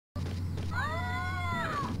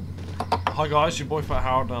Hi guys, your boy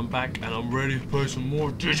PHATHarold, and I'm back, and I'm ready to play some more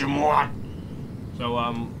Digimon. So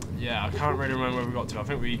yeah, I can't really remember where we got to. I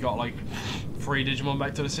think we got like 3 Digimon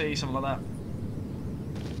back to the city, something like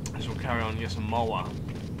that. So we'll carry on and get some Moa.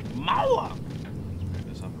 Moa! Let's move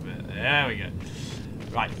this up a bit. There we go.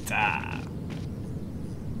 Right.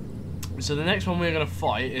 So the next one we're gonna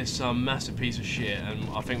fight is some massive piece of shit, and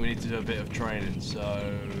I think we need to do a bit of training. So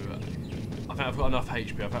I think I've got enough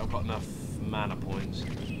HP. I think I've got enough mana points.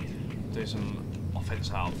 Do some offense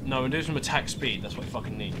health. No, and do some attack speed. That's what it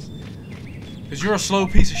fucking needs. Because you're a slow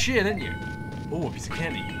piece of shit, aren't you? Oh, a piece of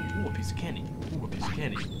candy. Oh, a piece of candy. Oh, a piece of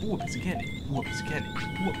candy. Oh, a piece of candy. Oh, a piece of candy.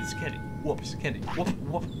 Oh, a piece of candy. Oh, a piece of candy. Whoop,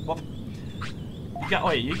 whoop, whoop.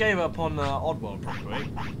 You gave up on Oddworld pretty quick.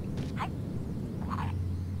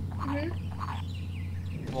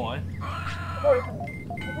 Why? I'll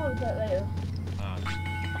probably play it later.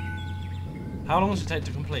 How long does it take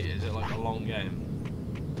to complete it? Is it like a long game?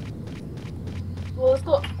 Well, it's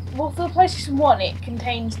got. Well, for the PlayStation 1, it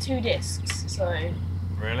contains 2 discs, so.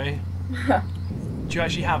 Really? Do you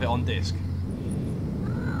actually have it on disc?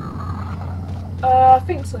 I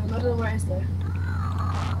think so, but I don't know where it is though.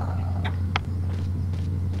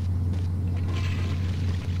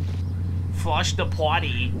 Flush the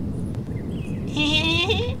party.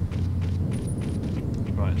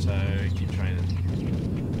 Right, so keep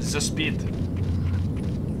training. This is a speed.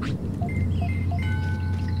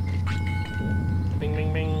 Bing,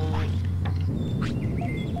 bing, bing.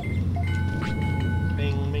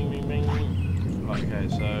 Bing, bing, bing, bing. Right, okay,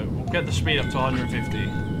 so we'll get the speed up to 150.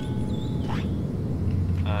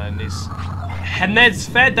 And this Hened's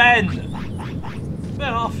fed in.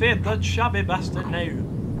 Where are fed that shabby bastard now?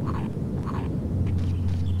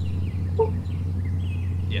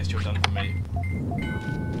 Yes, you're done for me.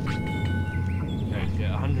 Okay,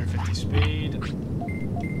 get 150 speed.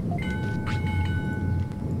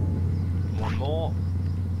 One more.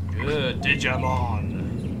 Good Digimon.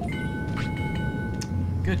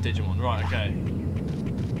 Good Digimon. Right, okay.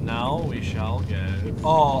 Now we shall go.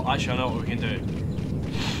 Oh, actually, I know what we can do.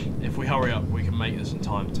 If we hurry up, we can make this in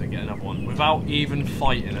time to get another one without even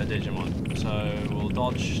fighting a Digimon. So we'll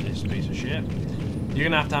dodge this piece of shit. You're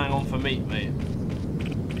gonna have to hang on for meat, mate.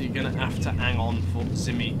 You're gonna have to hang on for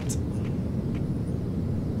the meat.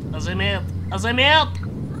 The meat! The meat!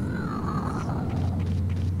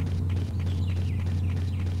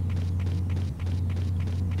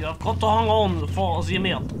 You've got to hang on for the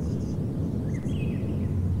meat.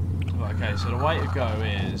 Right, okay, so the way to go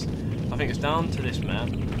is, I think it's down to this map.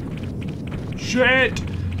 Shit!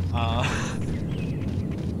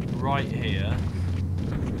 Right here.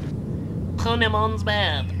 Kunimon's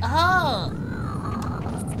map. Ah!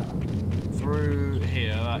 Through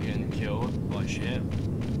here, that getting killed by shit.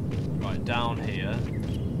 Right, down here.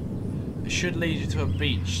 It should lead you to a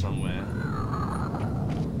beach somewhere.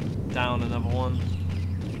 Down another one.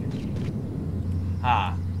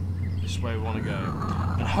 Ah, this is where we want to go.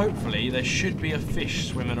 And hopefully there should be a fish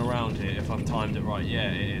swimming around here if I've timed it right.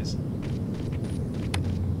 Yeah, it is.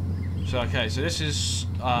 So, okay, so this is,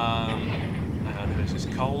 this is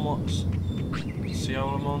Colmox?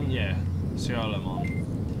 Ciolamon? Yeah, Ciolamon.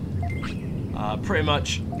 Pretty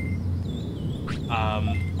much,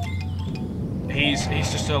 he's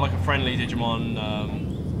just like a friendly Digimon.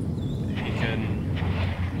 He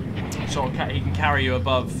can sort of he can carry you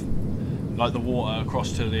above like the water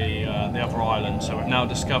across to the other island. So we've now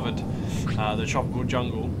discovered the tropical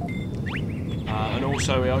jungle, and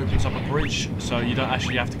also it opens up a bridge, so you don't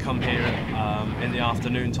actually have to come here in the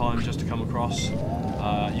afternoon time just to come across.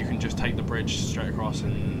 You can just take the bridge straight across,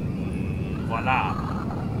 and voila.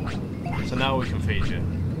 So now we can feed you.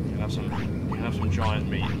 You can have some giant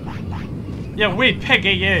meat. Yeah, we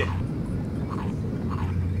piggy you.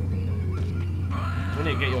 We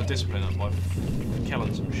need to get your discipline up by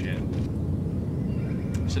killing some shit.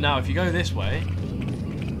 So now if you go this way,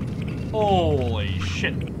 holy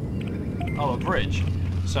shit! Oh, a bridge.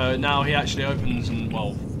 So now he actually opens, and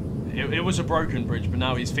well, it was a broken bridge, but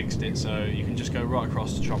now he's fixed it, so you can just go right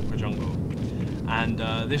across the tropical jungle. And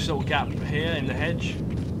this little gap here in the hedge.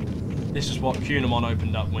 This is what Cunimon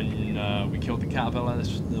opened up when we killed the caterpillar. This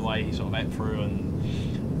is the way he sort of ate through and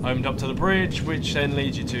opened up to the bridge, which then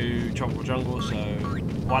leads you to tropical jungle. So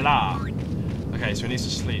voila. Okay, so he needs to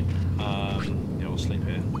sleep. Yeah, we'll sleep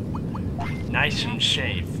here. Nice and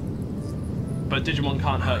safe. But Digimon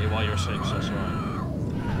can't hurt you while you're asleep, so that's alright.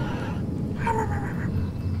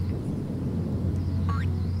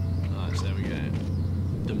 Alright, so there we go.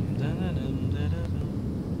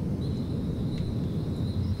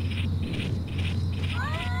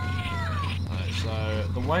 So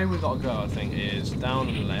the way we got to go, I think, is down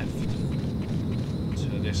and left to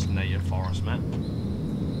this native forest map.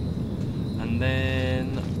 And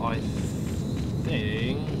then I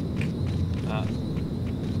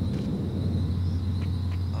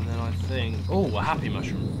think, oh, a happy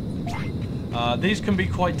mushroom. These can be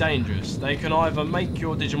quite dangerous. They can either make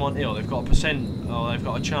your Digimon ill. They've got they've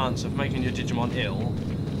got a chance of making your Digimon ill,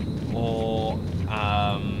 or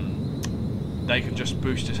they can just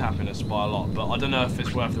boost his happiness by a lot. But I don't know if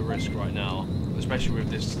it's worth the risk right now, especially with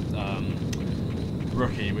this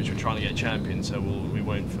rookie, which we're trying to get champion. So we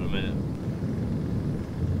won't for a minute.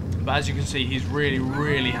 But as you can see, he's really,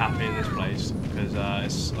 really happy in this place because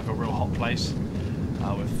it's like a real hot place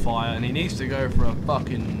with fire, and he needs to go for a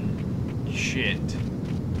fucking shit.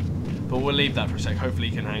 But we'll leave that for a sec. Hopefully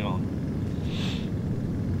he can hang on.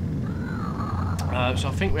 So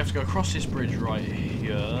I think we have to go across this bridge right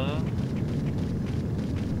here.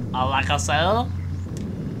 Like I said.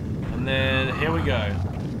 And then here we go.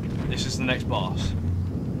 This is the next boss.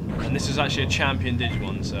 And this is actually a champion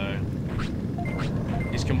Digimon, so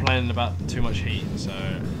he's complaining about too much heat, so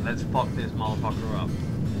let's fuck this motherfucker up.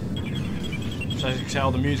 So as you can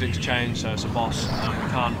tell, the music's changed, so it's a boss, and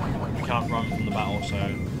we can't run from the battle,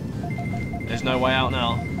 so there's no way out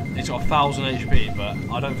now. He's got 1000 HP, but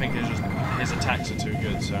I don't think it's just his attacks are too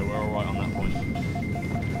good, so we're alright on that point.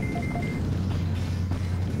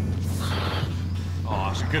 Oh,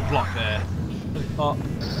 it's a good block there. Oh.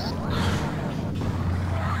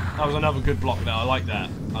 That was another good block there, I like that.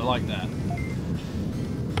 I like that.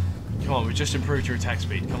 Come on, we just improved your attack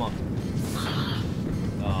speed, come on.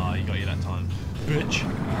 Ah, he got you that time. Bitch.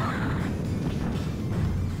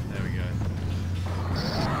 There we go.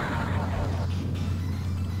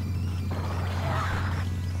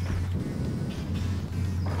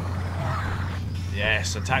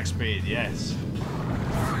 Yes, attack speed, yes.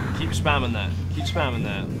 Keep spamming that. Keep spamming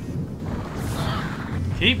that.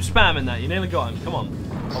 Keep spamming that. You nearly got him. Come on.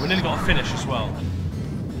 Oh, we nearly got a finish as well.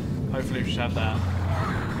 Hopefully we should have that.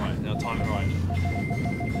 Right, now time it right.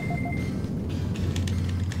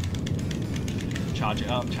 Charge it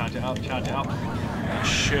up, charge it up, charge it up. That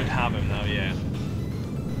should have him now, yeah.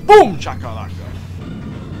 Boom! Chakalaka.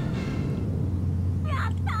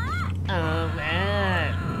 Oh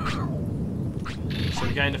man. So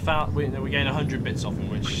we gain 100 bits off him,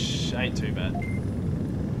 which ain't too bad.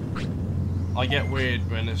 I get weird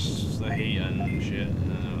when it's the heat and shit.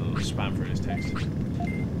 Spam through his text.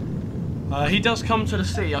 He does come to the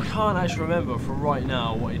city. I can't actually remember for right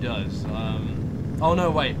now what he does. Oh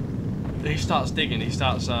no, wait. He starts digging. He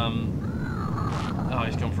starts. Oh,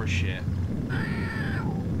 he's gone for a shit.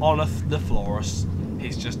 On the florist.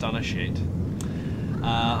 He's just done a shit.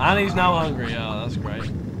 And he's now hungry. Oh, that's great.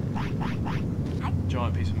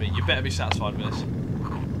 Giant piece of meat. You better be satisfied with this.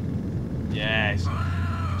 Yes.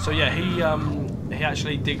 So yeah, he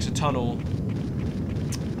actually digs a tunnel,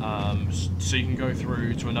 so you can go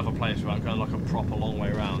through to another place without going like a proper long way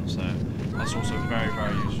around. So that's also very,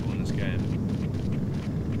 very useful in this game.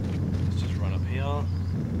 Let's just run up here.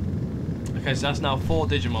 Okay, so that's now 4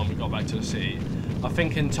 Digimon we got back to the city. I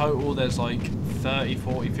think in total there's like 30,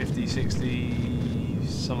 40, 50, 60,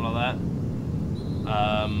 something like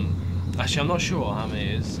that. Actually, I'm not sure how many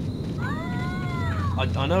it is.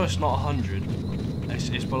 I know it's not 100.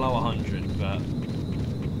 It's below 100, but...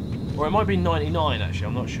 Or it might be 99, actually,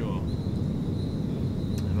 I'm not sure.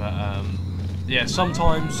 But, yeah,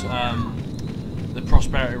 sometimes the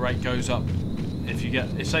prosperity rate goes up if you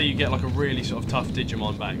get... Say you get like a really sort of tough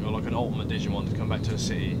Digimon back, or like an ultimate Digimon to come back to the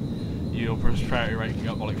city, your prosperity rate can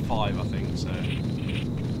go up by like 5, I think, so...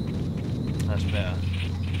 That's better.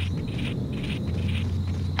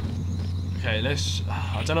 Okay, let's...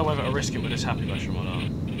 I don't know whether to risk it with this happy mushroom or not.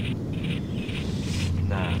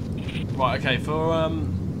 Nah. Right, okay,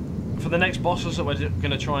 for the next bosses that we're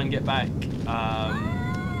going to try and get back,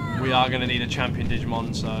 we are going to need a champion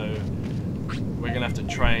Digimon, so we're going to have to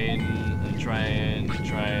train and train and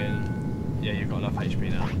train. Yeah, you've got enough HP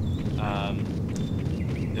now.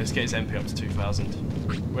 Let's get his MP up to 2000.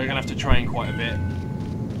 We're going to have to train quite a bit.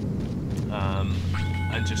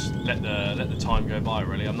 And just let the time go by,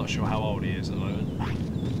 really. I'm not sure how old he is at the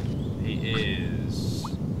moment. He is...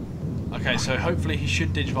 Okay, so hopefully he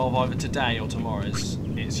should digivolve either today or tomorrow.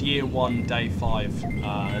 It's year 1, day 5,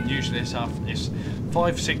 and usually it's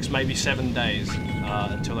 5, 6, maybe 7 days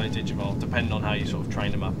until they digivolve, depending on how you sort of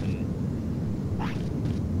train them up and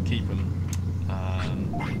keep them.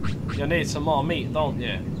 You need some more meat, don't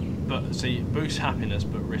you? But see, boosts happiness,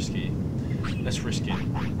 but risky. Let's risk it.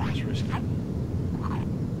 Let's risk it.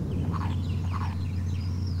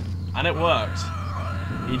 And it worked.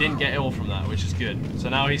 He didn't get ill from that, which is good. So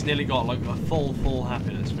now he's nearly got like a full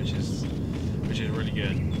happiness, which is really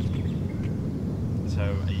good.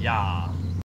 So, yeah.